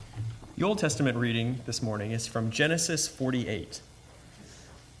The Old Testament reading this morning is from Genesis 48.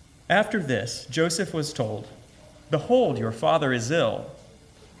 After this, Joseph was told, "Behold, your father is ill."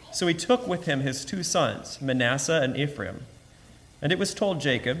 So he took with him his 2 sons, Manasseh and Ephraim. And it was told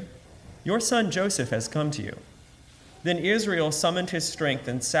Jacob, "Your son Joseph has come to you." Then Israel summoned his strength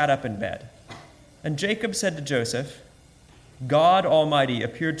and sat up in bed. And Jacob said to Joseph, "God Almighty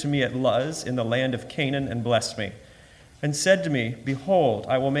appeared to me at Luz in the land of Canaan and blessed me, and said to me, 'Behold,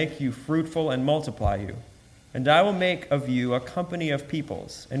 I will make you fruitful and multiply you, and I will make of you a company of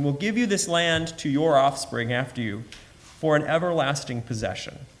peoples, and will give you this land to your offspring after you for an everlasting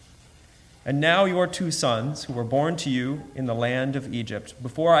possession.' And now your 2 sons, who were born to you in the land of Egypt,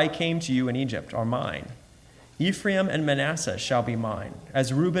 before I came to you in Egypt, are mine. Ephraim and Manasseh shall be mine,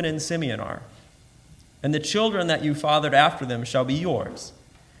 as Reuben and Simeon are. And the children that you fathered after them shall be yours.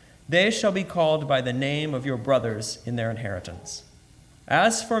 They shall be called by the name of your brothers in their inheritance.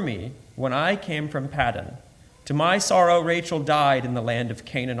 As for me, when I came from Paddan, to my sorrow Rachel died in the land of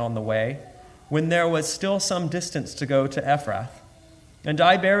Canaan on the way, when there was still some distance to go to Ephrath. And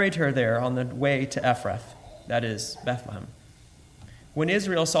I buried her there on the way to Ephrath, that is, Bethlehem. When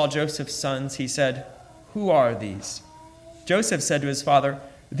Israel saw Joseph's sons, he said, 'Who are these?' Joseph said to his father,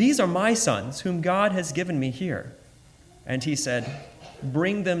 'These are my sons, whom God has given me here.' And he said,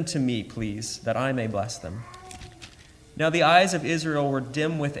 'Bring them to me, please, that I may bless them.' Now the eyes of Israel were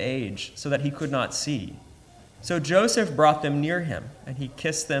dim with age, so that he could not see. So Joseph brought them near him, and he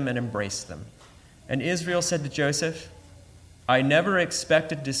kissed them and embraced them. And Israel said to Joseph, 'I never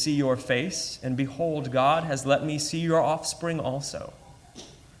expected to see your face, and behold, God has let me see your offspring also.'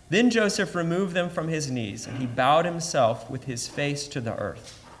 Then Joseph removed them from his knees, and he bowed himself with his face to the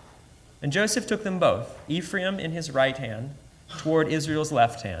earth. And Joseph took them both, Ephraim in his right hand, toward Israel's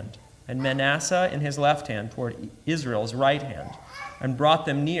left hand, and Manasseh in his left hand toward Israel's right hand, and brought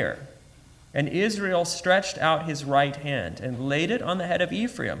them near. And Israel stretched out his right hand and laid it on the head of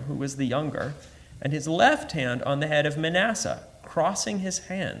Ephraim, who was the younger, and his left hand on the head of Manasseh, crossing his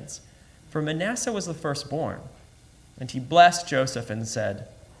hands, for Manasseh was the firstborn. And he blessed Joseph and said,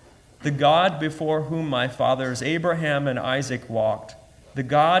 'The God before whom my fathers Abraham and Isaac walked, the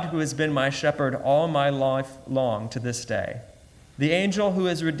God who has been my shepherd all my life long to this day, the angel who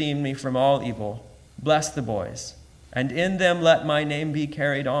has redeemed me from all evil, bless the boys, and in them let my name be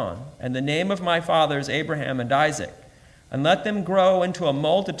carried on, and the name of my fathers Abraham and Isaac, and let them grow into a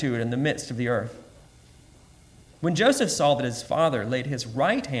multitude in the midst of the earth.' When Joseph saw that his father laid his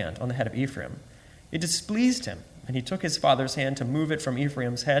right hand on the head of Ephraim, it displeased him, and he took his father's hand to move it from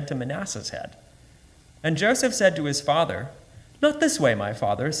Ephraim's head to Manasseh's head. And Joseph said to his father, 'Not this way, my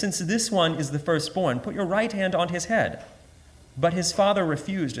father, since this one is the firstborn, put your right hand on his head.' But his father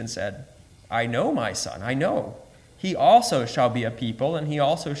refused and said, 'I know, my son, I know. He also shall be a people, and he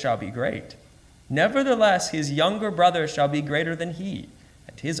also shall be great. Nevertheless, his younger brother shall be greater than he,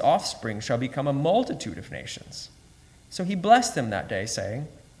 and his offspring shall become a multitude of nations.' So he blessed them that day, saying,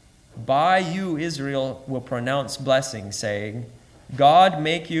 'By you Israel will pronounce blessing, saying, God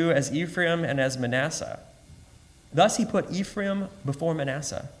make you as Ephraim and as Manasseh.' Thus he put Ephraim before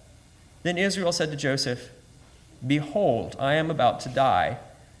Manasseh. Then Israel said to Joseph, 'Behold, I am about to die,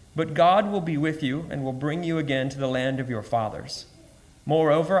 but God will be with you and will bring you again to the land of your fathers.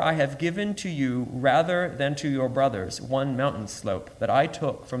 Moreover, I have given to you rather than to your brothers one mountain slope that I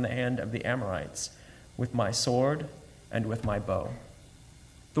took from the hand of the Amorites with my sword and with my bow.'"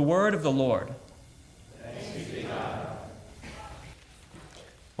 The word of the Lord. Thanks be to God.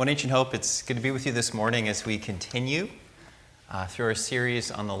 One Ancient Hope, it's good to be with you this morning as we continue through our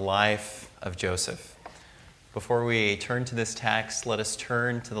series on the life of Joseph. Before we turn to this text, let us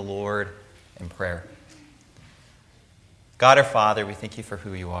turn to the Lord in prayer. God our Father, we thank you for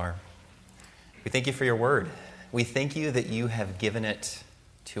who you are. We thank you for your word. We thank you that you have given it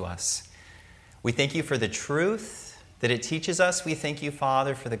to us. We thank you for the truth that it teaches us. We thank you,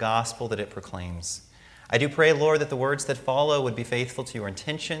 Father, for the gospel that it proclaims. I do pray, Lord, that the words that follow would be faithful to your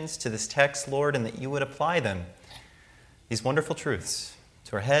intentions, to this text, Lord, and that you would apply them, these wonderful truths,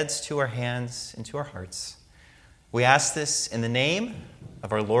 to our heads, to our hands, and to our hearts. We ask this in the name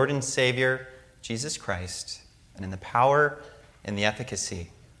of our Lord and Savior, Jesus Christ, and in the power and the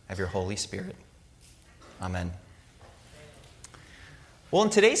efficacy of your Holy Spirit. Amen. Well, in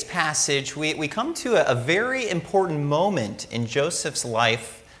today's passage, we come to a very important moment in Joseph's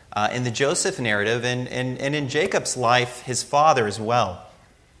life, in the Joseph narrative, and in Jacob's life, his father as well.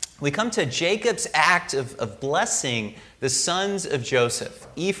 We come to Jacob's act of blessing the sons of Joseph,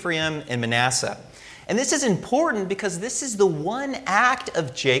 Ephraim and Manasseh. And this is important because this is the one act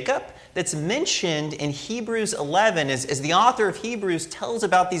of Jacob that's mentioned in Hebrews 11 as the author of Hebrews tells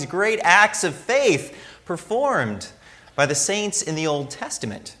about these great acts of faith performed by the saints in the Old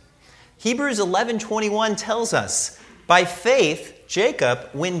Testament. Hebrews 11:21 tells us, by faith, Jacob,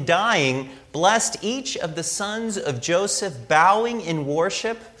 when dying, blessed each of the sons of Joseph, bowing in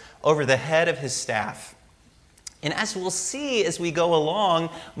worship over the head of his staff. And as we'll see as we go along,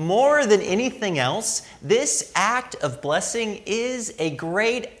 more than anything else, this act of blessing is a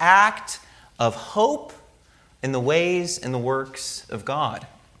great act of hope in the ways and the works of God.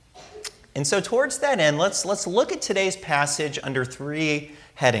 And so towards that end, let's look at today's passage under three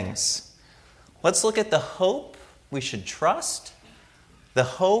headings. Let's look at the hope we should trust, the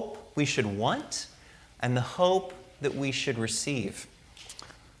hope we should want, and the hope that we should receive.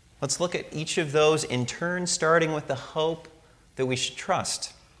 Let's look at each of those in turn, starting with the hope that we should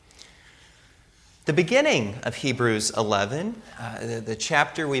trust. The beginning of Hebrews 11, the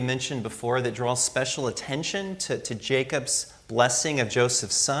chapter we mentioned before that draws special attention to Jacob's blessing of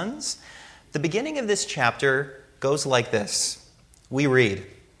Joseph's sons, the beginning of this chapter goes like this. We read,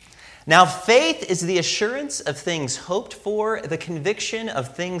 "Now faith is the assurance of things hoped for, the conviction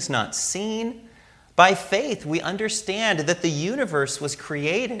of things not seen. By faith we understand that the universe was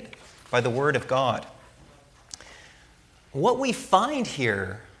created by the word of God." What we find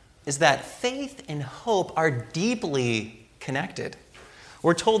here is that faith and hope are deeply connected.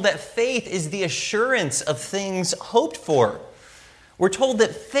 We're told that faith is the assurance of things hoped for. We're told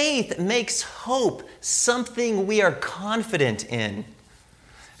that faith makes hope something we are confident in.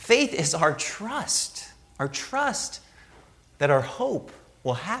 Faith is our trust that our hope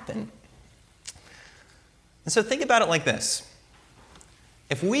will happen. And so think about it like this.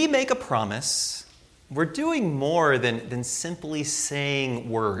 If we make a promise, we're doing more than simply saying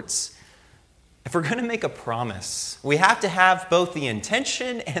words. If we're going to make a promise, we have to have both the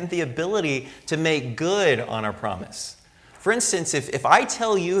intention and the ability to make good on our promise. For instance, if I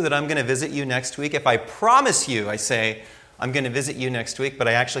tell you that I'm going to visit you next week, if I promise you, I say, I'm going to visit you next week, but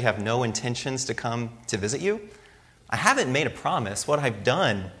I actually have no intentions to come to visit you, I haven't made a promise. What I've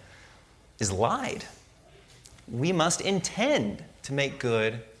done is lied. We must intend to make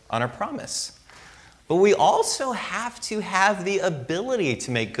good on our promise. But we also have to have the ability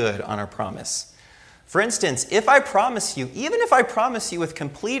to make good on our promise. For instance, if I promise you, even if I promise you with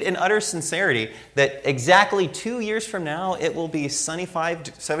complete and utter sincerity that exactly 2 years from now it will be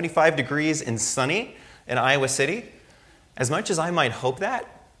 75 degrees and sunny in Iowa City, as much as I might hope that,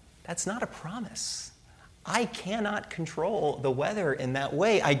 that's not a promise. I cannot control the weather in that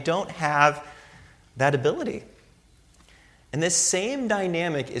way. I don't have that ability. And this same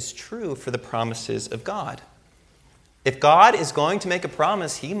dynamic is true for the promises of God. If God is going to make a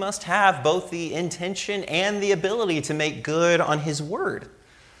promise, he must have both the intention and the ability to make good on his word.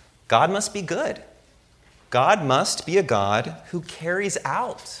 God must be good. God must be a God who carries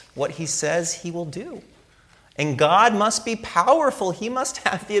out what he says he will do. And God must be powerful. He must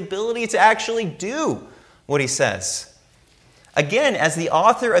have the ability to actually do what he says. Again, as the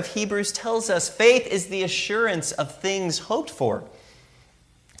author of Hebrews tells us, faith is the assurance of things hoped for.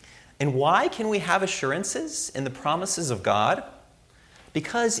 And why can we have assurances in the promises of God?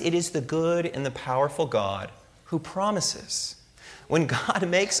 Because it is the good and the powerful God who promises. When God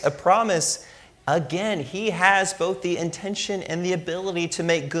makes a promise, again, he has both the intention and the ability to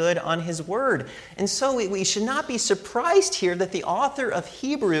make good on his word. And so we should not be surprised here that the author of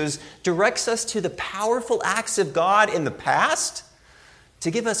Hebrews directs us to the powerful acts of God in the past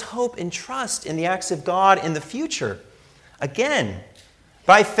to give us hope and trust in the acts of God in the future. Again,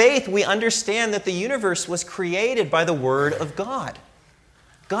 by faith, we understand that the universe was created by the word of God.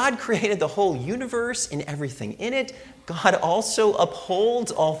 God created the whole universe and everything in it. God also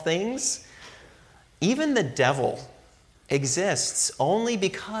upholds all things. Even the devil exists only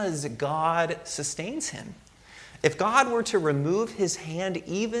because God sustains him. If God were to remove his hand,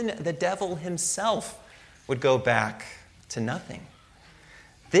 even the devil himself would go back to nothing.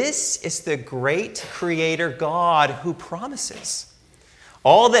 This is the great creator God who promises.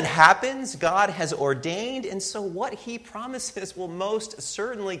 All that happens, God has ordained, and so what he promises will most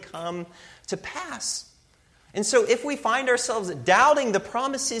certainly come to pass. And so if we find ourselves doubting the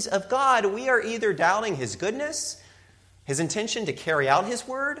promises of God, we are either doubting his goodness, his intention to carry out his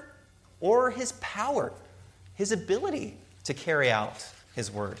word, or his power, his ability to carry out his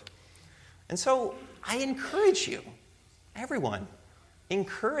word. And so I encourage you, everyone,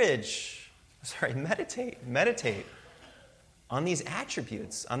 meditate on these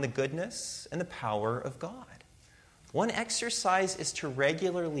attributes, on the goodness and the power of God. One exercise is to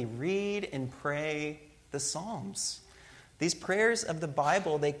regularly read and pray the Psalms. These prayers of the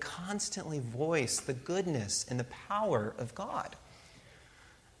Bible, they constantly voice the goodness and the power of God.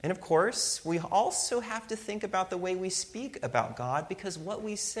 And of course, we also have to think about the way we speak about God, because what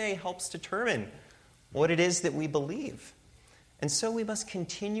we say helps determine what it is that we believe. And so we must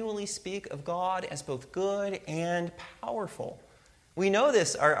continually speak of God as both good and powerful. We know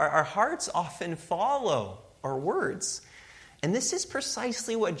this. Our hearts often follow our words. And this is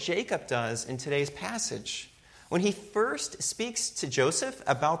precisely what Jacob does in today's passage. When he first speaks to Joseph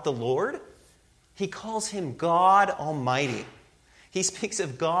about the Lord, he calls him God Almighty. He speaks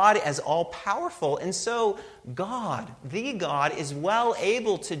of God as all-powerful. And so God, the God, is well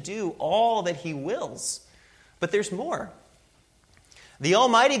able to do all that he wills. But there's more. The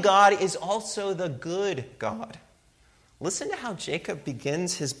Almighty God is also the good God. Listen to how Jacob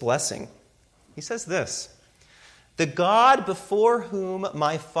begins his blessing. He says this: "The God before whom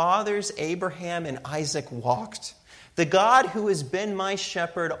my fathers Abraham and Isaac walked, the God who has been my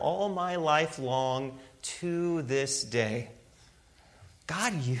shepherd all my life long to this day."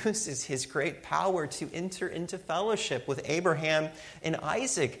 God uses his great power to enter into fellowship with Abraham and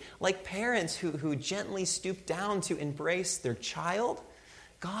Isaac, like parents who gently stoop down to embrace their child.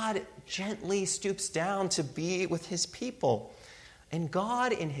 God gently stoops down to be with his people. And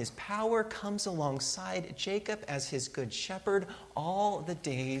God, in his power, comes alongside Jacob as his good shepherd all the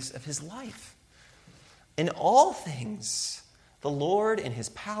days of his life. In all things, the Lord, in his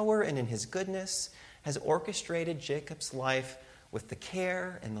power and in his goodness, has orchestrated Jacob's life with the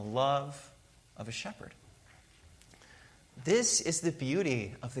care and the love of a shepherd. This is the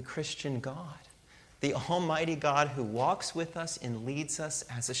beauty of the Christian God, the Almighty God who walks with us and leads us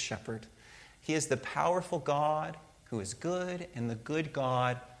as a shepherd. He is the powerful God who is good, and the good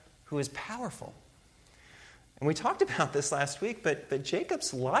God who is powerful. And we talked about this last week, but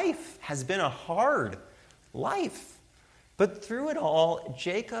Jacob's life has been a hard life. But through it all,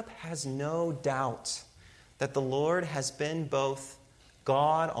 Jacob has no doubt that the Lord has been both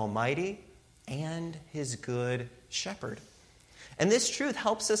God Almighty and his good shepherd. And this truth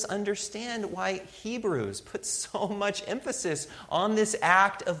helps us understand why Hebrews puts so much emphasis on this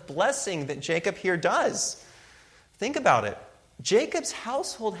act of blessing that Jacob here does. Think about it. Jacob's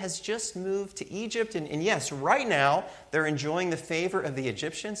household has just moved to Egypt, and yes, right now they're enjoying the favor of the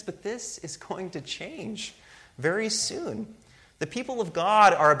Egyptians, but this is going to change very soon. The people of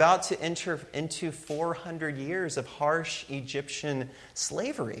God are about to enter into 400 years of harsh Egyptian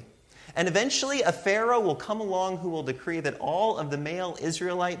slavery. And eventually a Pharaoh will come along who will decree that all of the male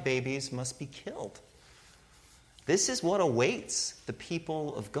Israelite babies must be killed. This is what awaits the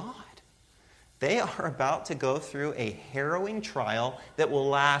people of God. They are about to go through a harrowing trial that will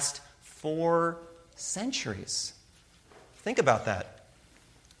last 4 centuries. Think about that.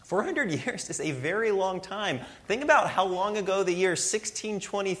 400 years is a very long time. Think about how long ago the year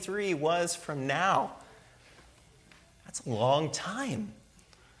 1623 was from now. That's a long time.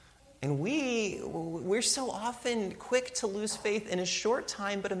 And we're so often quick to lose faith in a short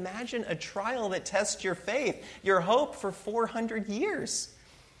time, but imagine a trial that tests your faith, your hope for 400 years.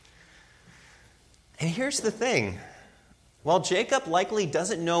 And here's the thing. While Jacob likely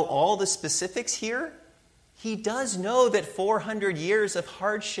doesn't know all the specifics here, he does know that 400 years of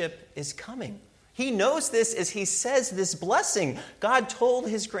hardship is coming. He knows this as he says this blessing. God told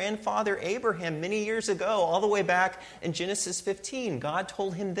his grandfather Abraham many years ago, all the way back in Genesis 15, God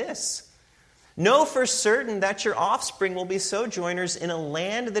told him this: "Know for certain that your offspring will be sojourners in a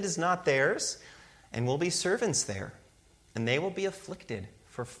land that is not theirs, and will be servants there, and they will be afflicted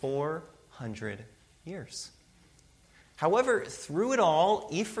for 400 years." However, through it all,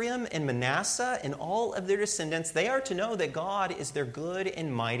 Ephraim and Manasseh and all of their descendants, they are to know that God is their good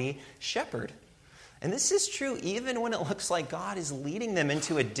and mighty shepherd. And this is true even when it looks like God is leading them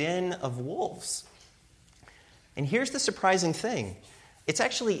into a den of wolves. And here's the surprising thing. It's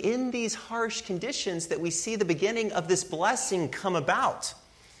actually in these harsh conditions that we see the beginning of this blessing come about.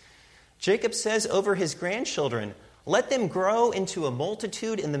 Jacob says over his grandchildren, "Let them grow into a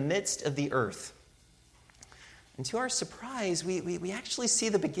multitude in the midst of the earth." And to our surprise, we actually see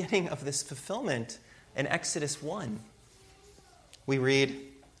the beginning of this fulfillment in Exodus 1. We read,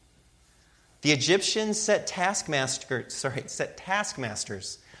 "The Egyptians set taskmasters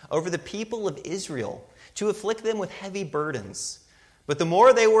over the people of Israel to afflict them with heavy burdens. But the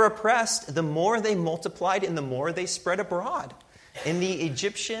more they were oppressed, the more they multiplied and the more they spread abroad. And the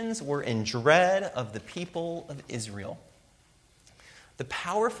Egyptians were in dread of the people of Israel." The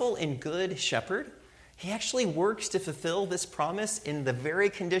powerful and good shepherd, He actually works to fulfill this promise in the very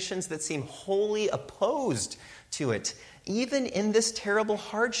conditions that seem wholly opposed to it. Even in this terrible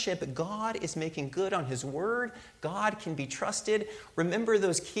hardship, God is making good on his word. God can be trusted. Remember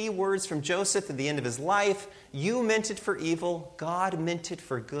those key words from Joseph at the end of his life. You meant it for evil. God meant it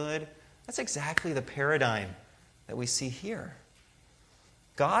for good. That's exactly the paradigm that we see here.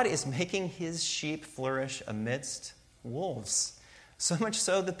 God is making his sheep flourish amidst wolves. So much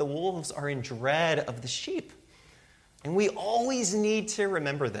so that the wolves are in dread of the sheep. And we always need to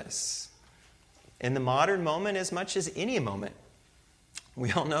remember this. In the modern moment, as much as any moment,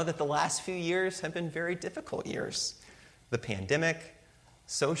 we all know that the last few years have been very difficult years. The pandemic,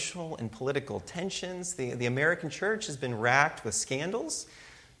 social and political tensions, the American church has been racked with scandals.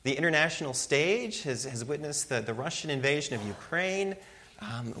 The international stage has witnessed the Russian invasion of Ukraine.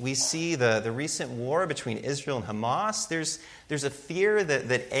 We see the recent war between Israel and Hamas. There's a fear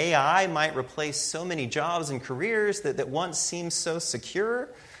that AI might replace so many jobs and careers that once seemed so secure.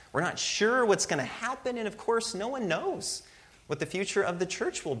 We're not sure what's going to happen, and of course, no one knows what the future of the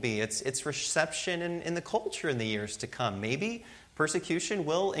church will be, its reception in the culture in the years to come. Maybe persecution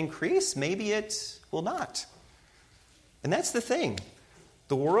will increase, maybe it will not. And that's the thing.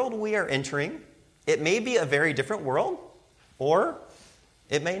 The world we are entering, it may be a very different world, or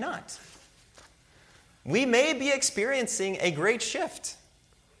it may not. We may be experiencing a great shift,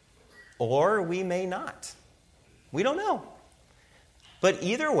 or we may not. We don't know. But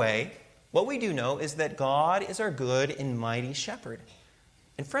either way, what we do know is that God is our good and mighty shepherd.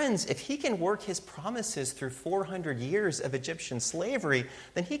 And friends, if he can work his promises through 400 years of Egyptian slavery,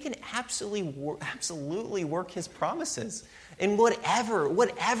 then he can absolutely work his promises in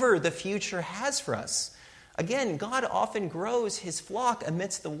whatever the future has for us. Again, God often grows his flock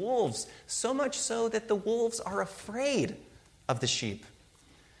amidst the wolves, so much so that the wolves are afraid of the sheep.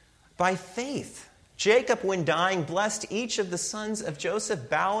 By faith, Jacob, when dying, blessed each of the sons of Joseph,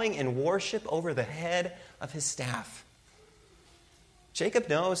 bowing in worship over the head of his staff. Jacob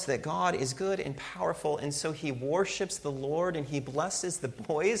knows that God is good and powerful, and so he worships the Lord and he blesses the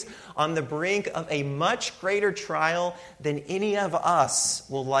boys on the brink of a much greater trial than any of us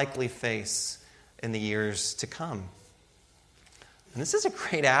will likely face in the years to come. And this is a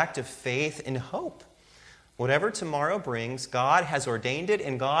great act of faith and hope. Whatever tomorrow brings, God has ordained it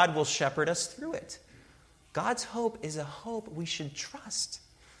and God will shepherd us through it. God's hope is a hope we should trust.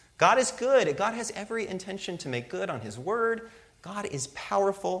 God is good. God has every intention to make good on his word. God is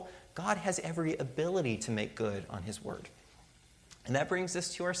powerful. God has every ability to make good on his word. And that brings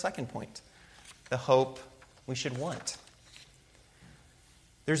us to our second point, the hope we should want.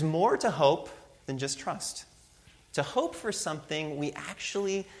 There's more to hope than just trust. To hope for something, we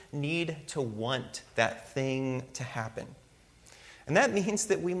actually need to want that thing to happen. And that means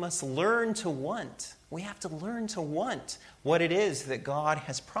that we must learn to want. We have to learn to want what it is that God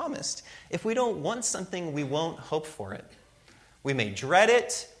has promised. If we don't want something, we won't hope for it. We may dread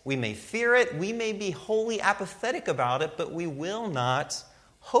it, we may fear it, we may be wholly apathetic about it, but we will not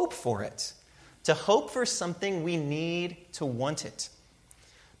hope for it. To hope for something, we need to want it.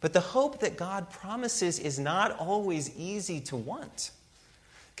 But the hope that God promises is not always easy to want.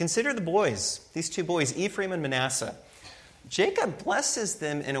 Consider the boys, these two boys, Ephraim and Manasseh. Jacob blesses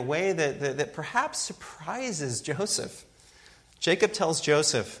them in a way that perhaps surprises Joseph. Jacob tells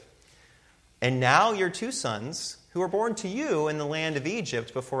Joseph, "And now your two sons, who were born to you in the land of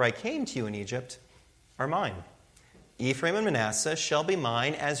Egypt before I came to you in Egypt, are mine. Ephraim and Manasseh shall be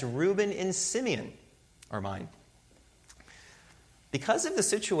mine as Reuben and Simeon are mine." Because of the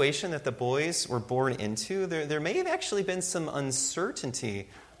situation that the boys were born into, there may have actually been some uncertainty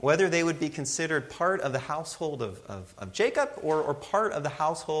whether they would be considered part of the household of Jacob or part of the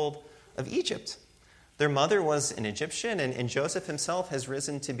household of Egypt. Their mother was an Egyptian, and Joseph himself has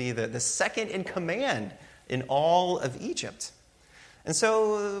risen to be the second in command in all of Egypt. And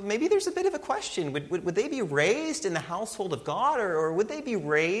so maybe there's a bit of a question. Would they be raised in the household of God, or would they be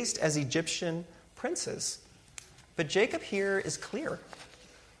raised as Egyptian princes? But Jacob here is clear.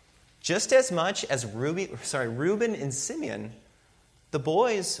 Just as much as Reuben and Simeon, the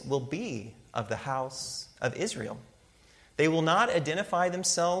boys will be of the house of Israel. They will not identify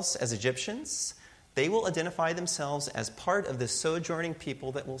themselves as Egyptians. They will identify themselves as part of the sojourning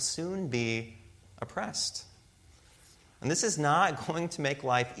people that will soon be oppressed. And this is not going to make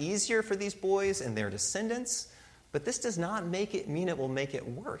life easier for these boys and their descendants, but this does not mean it will make it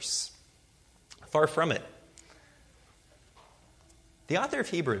worse. Far from it. The author of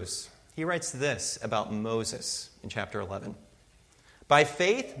Hebrews, he writes this about Moses in chapter 11. "By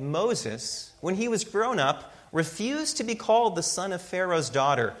faith, Moses, when he was grown up, refused to be called the son of Pharaoh's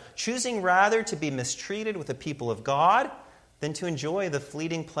daughter, choosing rather to be mistreated with the people of God than to enjoy the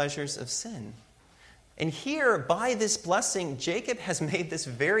fleeting pleasures of sin. And here, by this blessing, Jacob has made this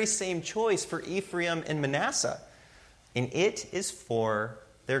very same choice for Ephraim and Manasseh, and it is for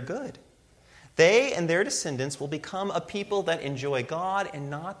their good. They and their descendants will become a people that enjoy God and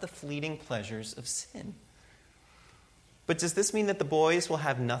not the fleeting pleasures of sin. But does this mean that the boys will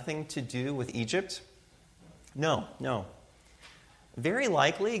have nothing to do with Egypt? No. Very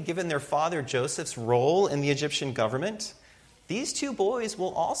likely, given their father Joseph's role in the Egyptian government, these two boys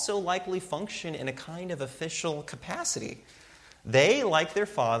will also likely function in a kind of official capacity. They, like their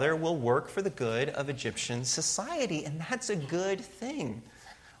father, will work for the good of Egyptian society, and that's a good thing.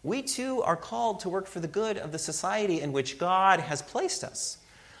 We too are called to work for the good of the society in which God has placed us.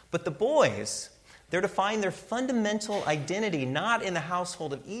 But the boys, they're to find their fundamental identity not in the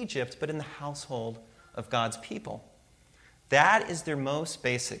household of Egypt, but in the household of God's people. That is their most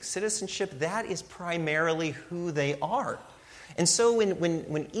basic citizenship. That is primarily who they are. And so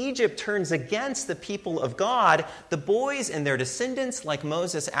when Egypt turns against the people of God, the boys and their descendants, like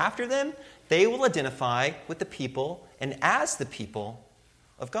Moses after them, they will identify with the people and as the people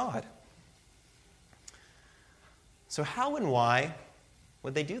of God. So how and why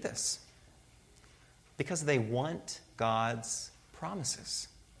would they do this? Because they want God's promises.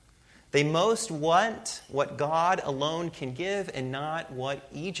 They most want what God alone can give and not what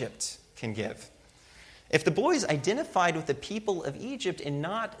Egypt can give. If the boys identified with the people of Egypt and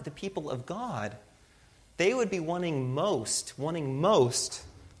not the people of God, they would be wanting most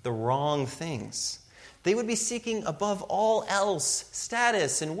the wrong things. They would be seeking above all else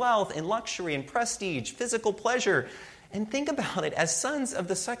status and wealth and luxury and prestige, physical pleasure. And think about it, as sons of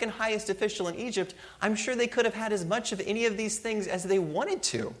the second highest official in Egypt, I'm sure they could have had as much of any of these things as they wanted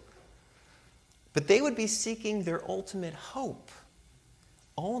to. But they would be seeking their ultimate hope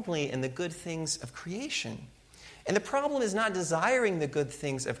only in the good things of creation. And the problem is not desiring the good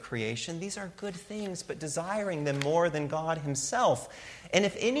things of creation. These are good things, but desiring them more than God himself. And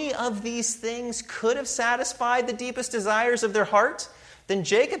if any of these things could have satisfied the deepest desires of their heart, then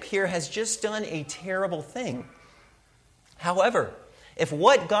Jacob here has just done a terrible thing. However, if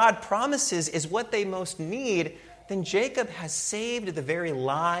what God promises is what they most need, then Jacob has saved the very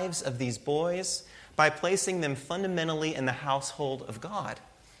lives of these boys by placing them fundamentally in the household of God.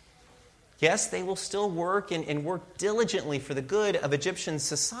 Yes, they will still work and work diligently for the good of Egyptian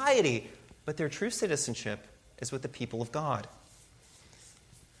society, but their true citizenship is with the people of God.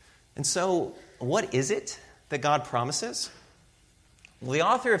 And so, what is it that God promises? Well, the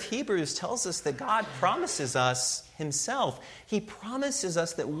author of Hebrews tells us that God promises us himself. He promises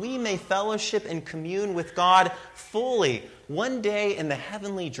us that we may fellowship and commune with God fully one day in the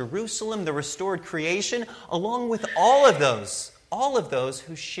heavenly Jerusalem, the restored creation, along with all of those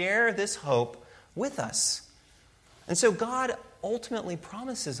who share this hope with us. And so God ultimately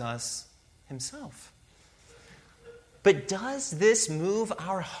promises us himself. But does this move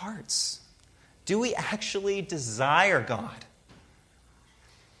our hearts? Do we actually desire God?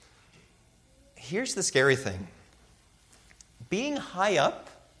 Here's the scary thing. Being high up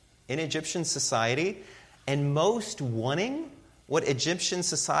in Egyptian society and most wanting what Egyptian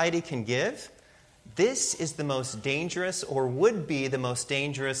society can give, this is the most dangerous, or would be the most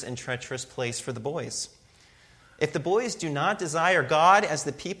dangerous and treacherous place for the boys. If the boys do not desire God as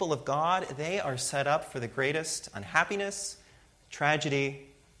the people of God, they are set up for the greatest unhappiness, tragedy,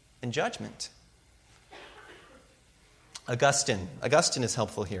 and judgment. Augustine is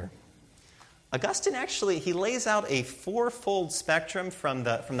helpful here. Augustine actually, he lays out a fourfold spectrum from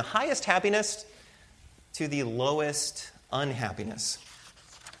the highest happiness to the lowest unhappiness.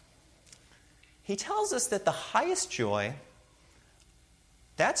 He tells us that the highest joy,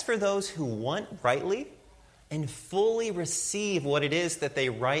 that's for those who want rightly and fully receive what it is that they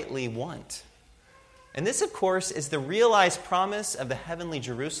rightly want. And this, of course, is the realized promise of the heavenly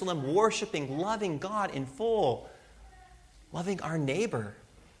Jerusalem, worshiping, loving God in full, loving our neighbor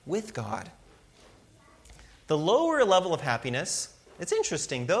with God. The lower level of happiness, it's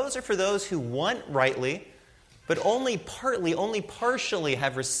interesting. Those are for those who want rightly, but only partially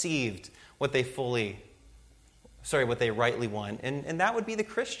have received what they rightly want. And that would be the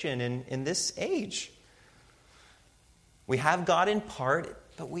Christian in this age. We have God in part,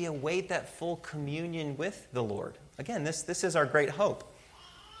 but we await that full communion with the Lord. Again, this is our great hope.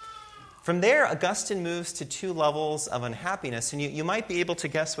 From there, Augustine moves to two levels of unhappiness, and you might be able to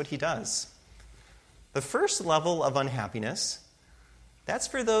guess what he does. The first level of unhappiness, that's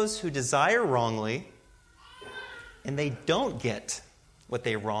for those who desire wrongly, and they don't get what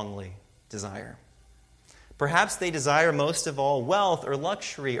they wrongly desire. Perhaps they desire most of all wealth or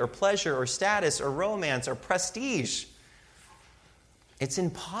luxury or pleasure or status or romance or prestige. It's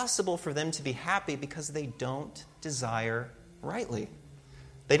impossible for them to be happy because they don't desire rightly.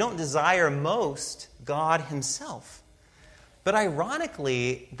 They don't desire most God himself. But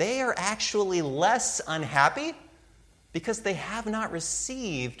ironically, they are actually less unhappy because they have not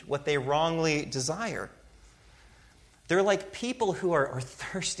received what they wrongly desire. They're like people who are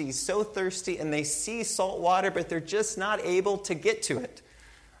thirsty, so thirsty, and they see salt water, but they're just not able to get to it.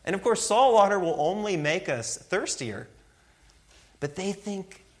 And of course, salt water will only make us thirstier. But they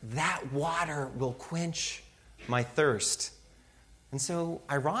think that water will quench my thirst. And so,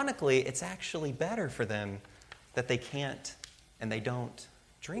 ironically, it's actually better for them that they can't and they don't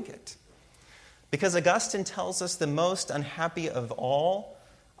drink it. Because Augustine tells us the most unhappy of all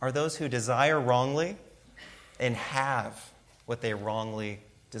are those who desire wrongly and have what they wrongly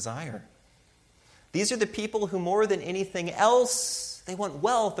desire. These are the people who, more than anything else, they want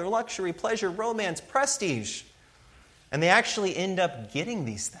wealth or luxury, pleasure, romance, prestige. And they actually end up getting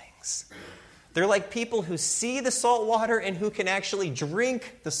these things. They're like people who see the salt water and who can actually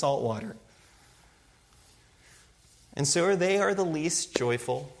drink the salt water. And so they are the least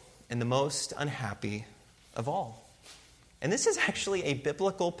joyful and the most unhappy of all. And this is actually a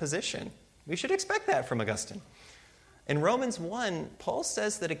biblical position. We should expect that from Augustine. In Romans 1, Paul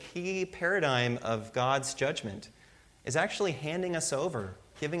says that a key paradigm of God's judgment is actually handing us over,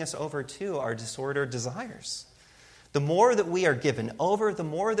 giving us over to our disordered desires. The more that we are given over, the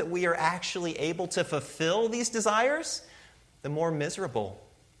more that we are actually able to fulfill these desires, the more miserable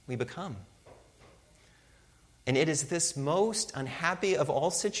we become. And it is this most unhappy of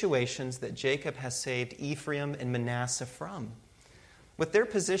all situations that Jacob has saved Ephraim and Manasseh from. With their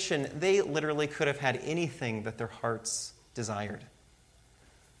position, they literally could have had anything that their hearts desired.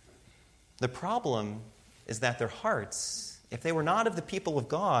 The problem is that their hearts, if they were not of the people of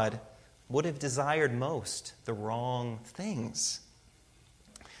God, would have desired most the wrong things.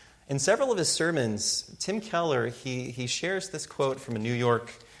 In several of his sermons, Tim Keller, he shares this quote from a New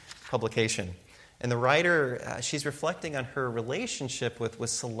York publication. And the writer, she's reflecting on her relationship with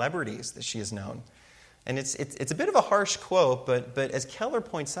celebrities that she has known. And it's a bit of a harsh quote, but as Keller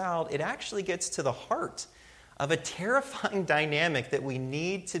points out, it actually gets to the heart of a terrifying dynamic that we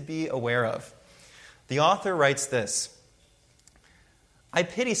need to be aware of. The author writes this: I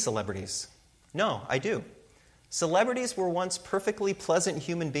pity celebrities. No, I do. Celebrities were once perfectly pleasant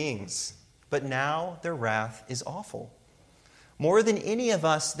human beings, but now their wrath is awful. More than any of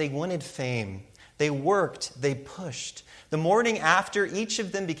us, they wanted fame. They worked, they pushed. The morning after each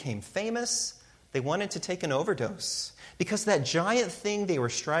of them became famous, they wanted to take an overdose. Because that giant thing they were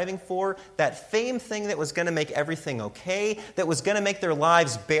striving for, that fame thing that was going to make everything okay, that was going to make their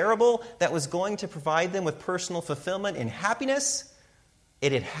lives bearable, that was going to provide them with personal fulfillment and happiness,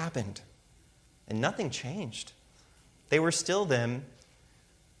 it had happened. And nothing changed. They were still them,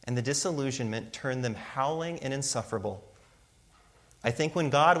 and the disillusionment turned them howling and insufferable. I think when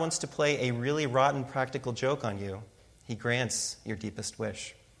God wants to play a really rotten practical joke on you, he grants your deepest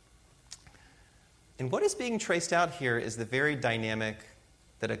wish. And what is being traced out here is the very dynamic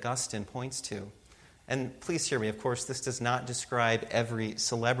that Augustine points to. And please hear me, of course, this does not describe every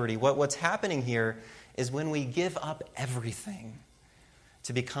celebrity. What's happening here is when we give up everything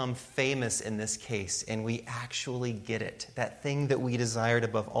to become famous in this case, and we actually get it, that thing that we desired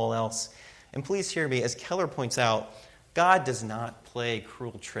above all else. And please hear me, as Keller points out, God does not play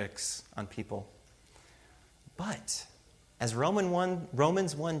cruel tricks on people. But as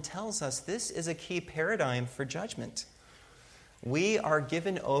Romans 1 tells us, this is a key paradigm for judgment. We are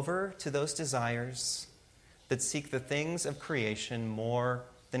given over to those desires that seek the things of creation more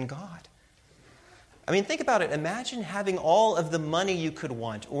than God. I mean, think about it. Imagine having all of the money you could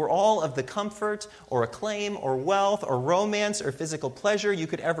want, or all of the comfort, or acclaim, or wealth, or romance, or physical pleasure you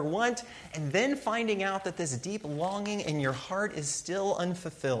could ever want, and then finding out that this deep longing in your heart is still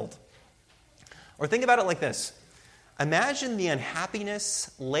unfulfilled. Or think about it like this. Imagine the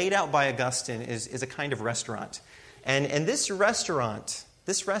unhappiness laid out by Augustine is a kind of restaurant. And this restaurant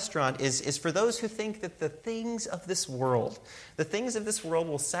is for those who think that the things of this world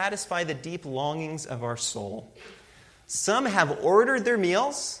will satisfy the deep longings of our soul. Some have ordered their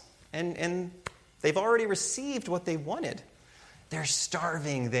meals, and they've already received what they wanted. They're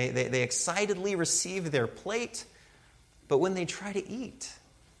starving. They excitedly receive their plate, but when they try to eat,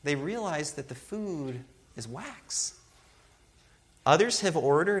 they realize that the food is wax. Others have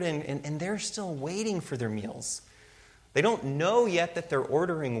ordered, and they're still waiting for their meals. They don't know yet that they're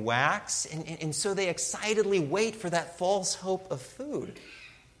ordering wax, and so they excitedly wait for that false hope of food.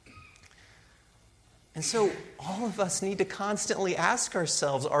 And so all of us need to constantly ask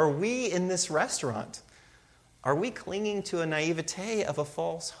ourselves, are we in this restaurant? Are we clinging to a naivete of a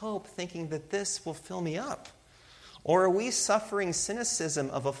false hope, thinking that this will fill me up? Or are we suffering cynicism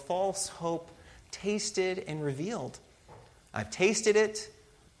of a false hope tasted and revealed? I've tasted it,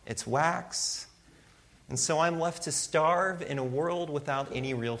 it's wax, and so I'm left to starve in a world without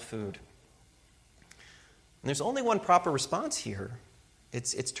any real food. And there's only one proper response here.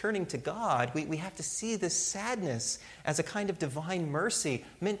 It's turning to God. We have to see this sadness as a kind of divine mercy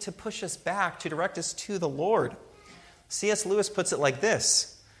meant to push us back, to direct us to the Lord. C.S. Lewis puts it like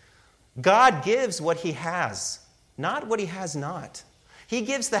this: God gives what he has, not what he has not. He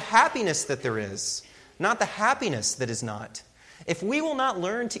gives the happiness that there is, not the happiness that is not. If we will not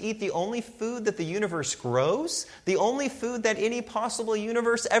learn to eat the only food that the universe grows, the only food that any possible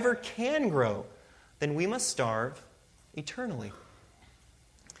universe ever can grow, then we must starve eternally.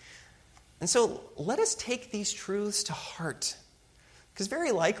 And so let us take these truths to heart, because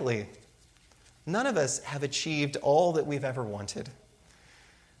very likely none of us have achieved all that we've ever wanted.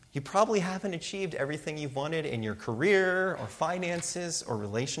 You probably haven't achieved everything you've wanted in your career or finances or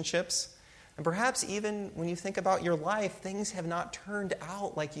relationships. And perhaps even when you think about your life, things have not turned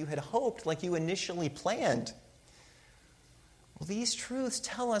out like you had hoped, like you initially planned. Well, these truths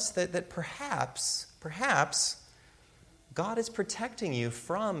tell us that perhaps God is protecting you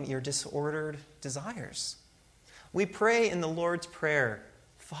from your disordered desires. We pray in the Lord's Prayer,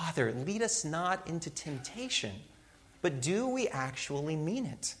 Father, lead us not into temptation, but do we actually mean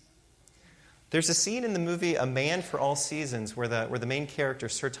it? There's a scene in the movie A Man for All Seasons where the main character,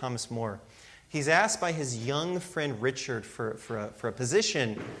 Sir Thomas More, he's asked by his young friend Richard for a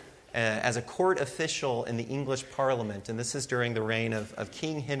position as a court official in the English Parliament, and this is during the reign of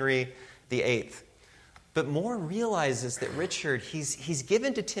King Henry VIII. But More realizes that Richard, he's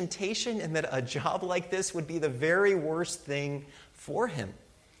given to temptation and that a job like this would be the very worst thing for him.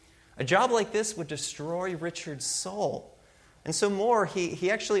 A job like this would destroy Richard's soul. And so More,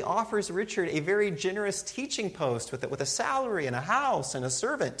 he actually offers Richard a very generous teaching post with a salary and a house and a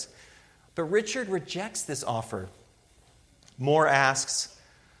servant. But Richard rejects this offer. More asks,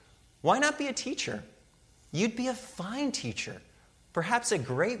 why not be a teacher? You'd be a fine teacher, perhaps a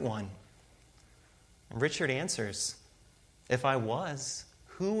great one. And Richard answers, if I was,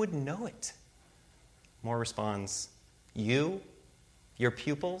 who would know it? More responds, you, your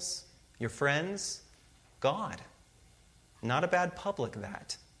pupils, your friends, God. Not a bad public,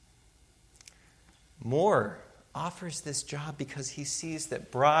 that. More offers this job because he sees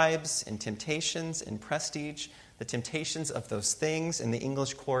that bribes and temptations and prestige, the temptations of those things in the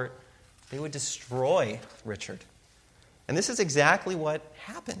English court, they would destroy Richard. And this is exactly what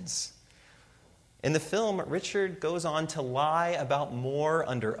happens. In the film, Richard goes on to lie about More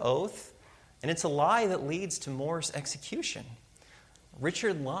under oath, and it's a lie that leads to More's execution.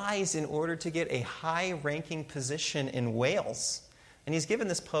 Richard lies in order to get a high-ranking position in Wales, and he's given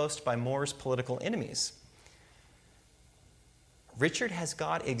this post by More's political enemies. Richard has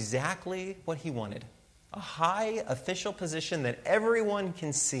got exactly what he wanted, a high official position that everyone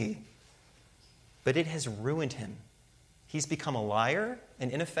can see, but it has ruined him. He's become a liar,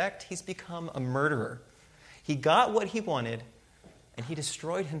 and in effect, he's become a murderer. He got what he wanted, and he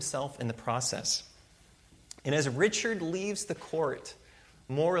destroyed himself in the process. And as Richard leaves the court,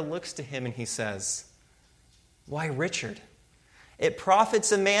 More looks to him and he says, why, Richard, it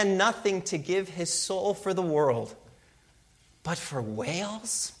profits a man nothing to give his soul for the world, but for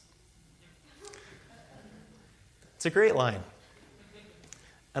Wales? It's a great line.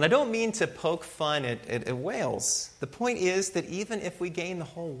 And I don't mean to poke fun at Wales. The point is that even if we gain the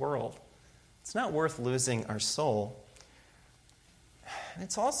whole world, it's not worth losing our soul. And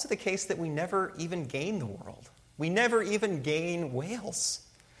it's also the case that we never even gain the world. We never even gain Wales.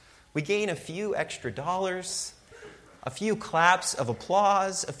 We gain a few extra dollars, a few claps of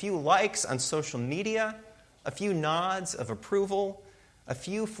applause, a few likes on social media, a few nods of approval, a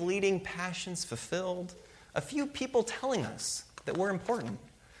few fleeting passions fulfilled, a few people telling us that we're important,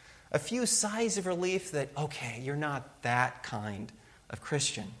 a few sighs of relief that, okay, you're not that kind of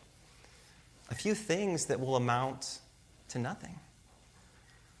Christian, a few things that will amount to nothing.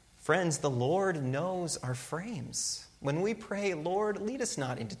 Friends, the Lord knows our frames. When we pray, Lord, lead us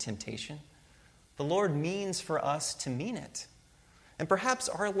not into temptation, the Lord means for us to mean it. And perhaps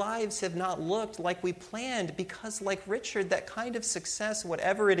our lives have not looked like we planned because, like Richard, that kind of success,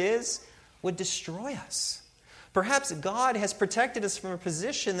 whatever it is, would destroy us. Perhaps God has protected us from a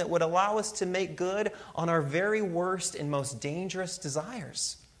position that would allow us to make good on our very worst and most dangerous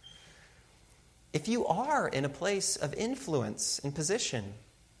desires. If you are in a place of influence and position,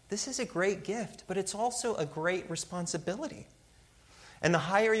 this is a great gift, but it's also a great responsibility. And the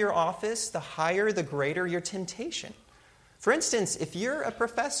higher your office, the higher, the greater your temptation. For instance, if you're a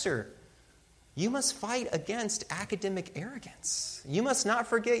professor, you must fight against academic arrogance. You must not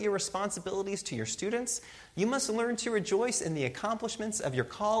forget your responsibilities to your students. You must learn to rejoice in the accomplishments of your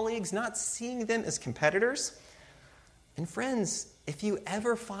colleagues, not seeing them as competitors. And friends, if you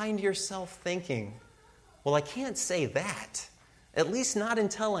ever find yourself thinking, well, I can't say that, at least not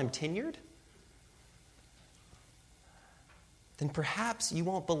until I'm tenured, then perhaps you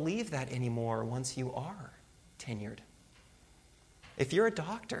won't believe that anymore once you are tenured. If you're a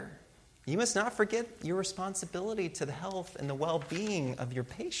doctor, you must not forget your responsibility to the health and the well-being of your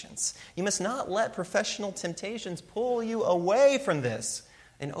patients. You must not let professional temptations pull you away from this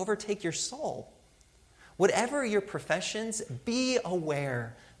and overtake your soul. Whatever your professions, be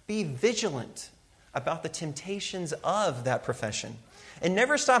aware, be vigilant about the temptations of that profession. And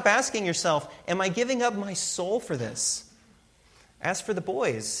never stop asking yourself, am I giving up my soul for this? As for the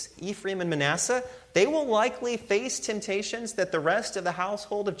boys, Ephraim and Manasseh, they will likely face temptations that the rest of the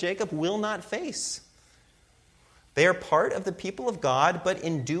household of Jacob will not face. They are part of the people of God, but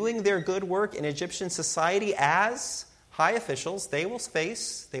in doing their good work in Egyptian society as high officials, they will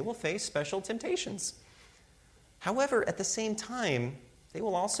face special temptations. However, at the same time, they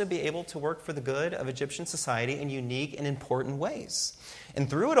will also be able to work for the good of Egyptian society in unique and important ways. And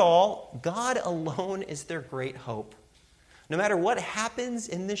through it all, God alone is their great hope. No matter what happens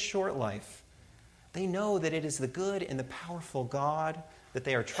in this short life, they know that it is the good and the powerful God that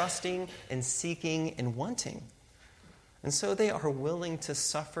they are trusting and seeking and wanting. And so they are willing to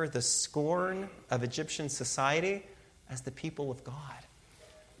suffer the scorn of Egyptian society as the people of God.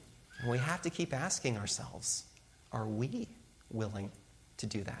 And we have to keep asking ourselves, are we willing to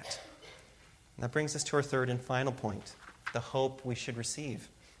do that? And that brings us to our third and final point, the hope we should receive.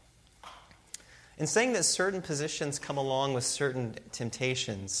 In saying that certain positions come along with certain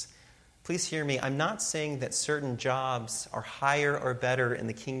temptations, please hear me. I'm not saying that certain jobs are higher or better in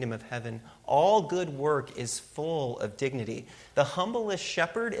the kingdom of heaven. All good work is full of dignity. The humblest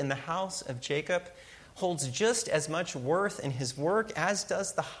shepherd in the house of Jacob holds just as much worth in his work as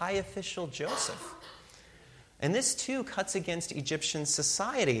does the high official Joseph. And this too cuts against Egyptian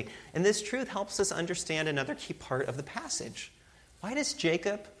society. And this truth helps us understand another key part of the passage. Why does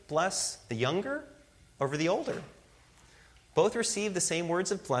Jacob bless the younger over the older? Both receive the same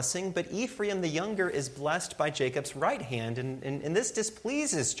words of blessing, but Ephraim the younger is blessed by Jacob's right hand, and this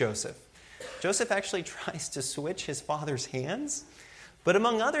displeases Joseph. Joseph actually tries to switch his father's hands, but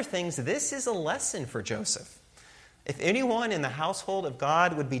among other things, this is a lesson for Joseph. If anyone in the household of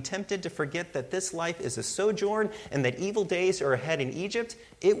God would be tempted to forget that this life is a sojourn and that evil days are ahead in Egypt,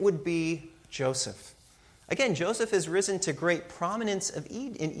 it would be Joseph. Again, Joseph has risen to great prominence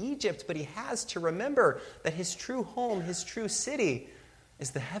in Egypt, but he has to remember that his true home, his true city,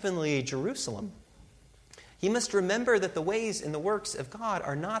 is the heavenly Jerusalem. He must remember that the ways and the works of God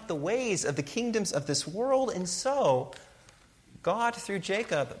are not the ways of the kingdoms of this world, and so God, through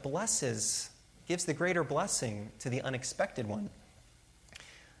Jacob, gives the greater blessing to the unexpected one.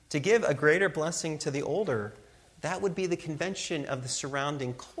 To give a greater blessing to the older, that would be the convention of the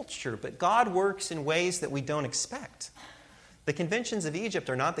surrounding culture, but God works in ways that we don't expect. The conventions of Egypt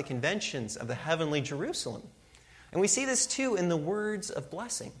are not the conventions of the heavenly Jerusalem. And we see this too in the words of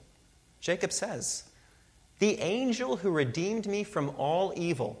blessing. Jacob says, "The angel who redeemed me from all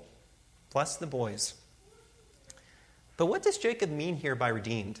evil, bless the boys." But what does Jacob mean here by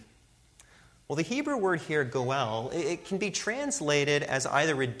redeemed? Well, the Hebrew word here, goel, it can be translated as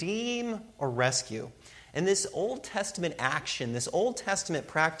either redeem or rescue. And this Old Testament action, this Old Testament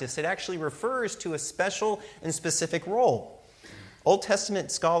practice, it actually refers to a special and specific role. Old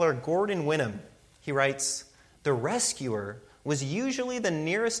Testament scholar Gordon Wenham, he writes, "The rescuer was usually the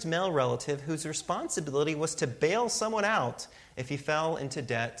nearest male relative whose responsibility was to bail someone out if he fell into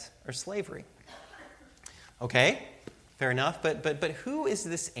debt or slavery." Okay, fair enough, but who is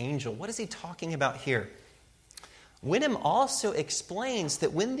this angel? What is he talking about here? Wenham also explains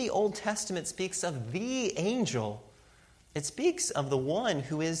that when the Old Testament speaks of the angel, it speaks of the one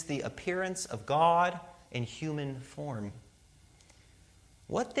who is the appearance of God in human form.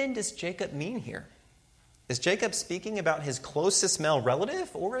 What then does Jacob mean here? Is Jacob speaking about his closest male relative,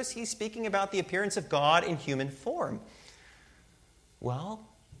 or is he speaking about the appearance of God in human form? Well,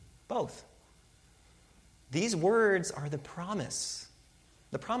 both. These words are the promise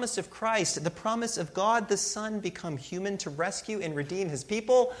of Christ, the promise of God the Son become human to rescue and redeem his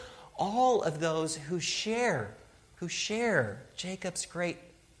people, all of those who share Jacob's great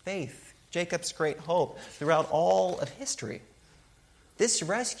faith, Jacob's great hope throughout all of history. This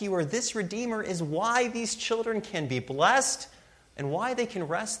rescuer, this Redeemer is why these children can be blessed and why they can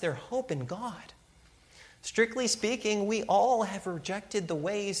rest their hope in God. Strictly speaking, we all have rejected the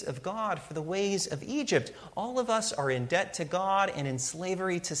ways of God for the ways of Egypt. All of us are in debt to God and in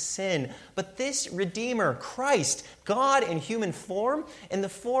slavery to sin. But this Redeemer, Christ, God in human form, in the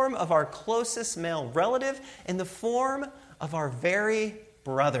form of our closest male relative, in the form of our very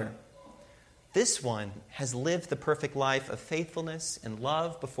brother, this one has lived the perfect life of faithfulness and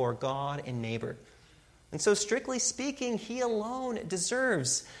love before God and neighbor. And so, strictly speaking, he alone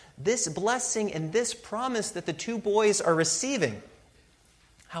deserves this blessing and this promise that the two boys are receiving.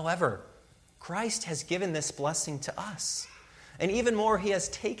 However, Christ has given this blessing to us. And even more, he has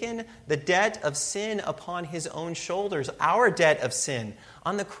taken the debt of sin upon his own shoulders, our debt of sin.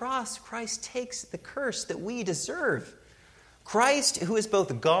 On the cross, Christ takes the curse that we deserve. Christ, who is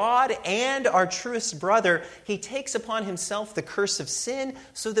both God and our truest brother, he takes upon himself the curse of sin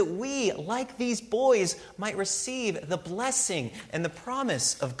so that we, like these boys, might receive the blessing and the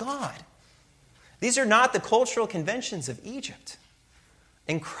promise of God. These are not the cultural conventions of Egypt.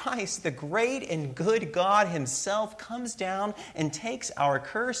 In Christ, the great and good God himself comes down and takes our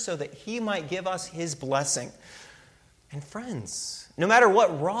curse so that he might give us his blessing. And friends, no matter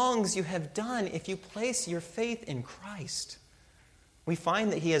what wrongs you have done, if you place your faith in Christ, we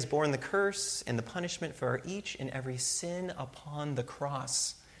find that he has borne the curse and the punishment for our each and every sin upon the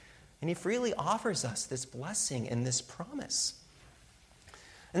cross. And he freely offers us this blessing and this promise.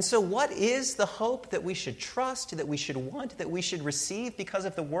 And so what is the hope that we should trust, that we should want, that we should receive because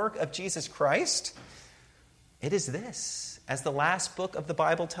of the work of Jesus Christ? It is this, as the last book of the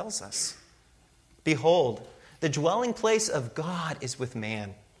Bible tells us. Behold, the dwelling place of God is with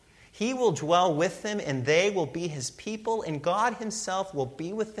man. He will dwell with them, and they will be his people, and God himself will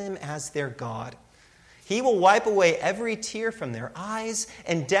be with them as their God. He will wipe away every tear from their eyes,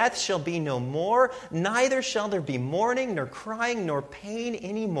 and death shall be no more, neither shall there be mourning, nor crying, nor pain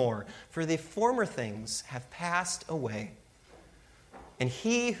any more, for the former things have passed away. And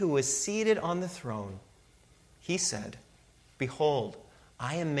he who was seated on the throne, he said, Behold,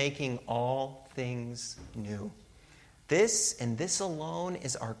 I am making all things new. This and this alone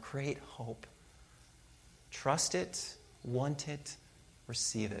is our great hope. Trust it, want it,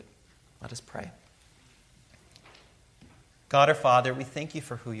 receive it. Let us pray. God our Father, we thank you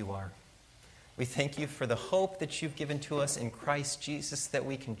for who you are. We thank you for the hope that you've given to us in Christ Jesus, that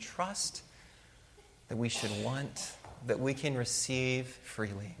we can trust, that we should want, that we can receive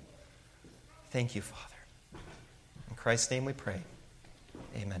freely. Thank you, Father. In Christ's name we pray.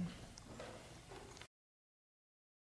 Amen.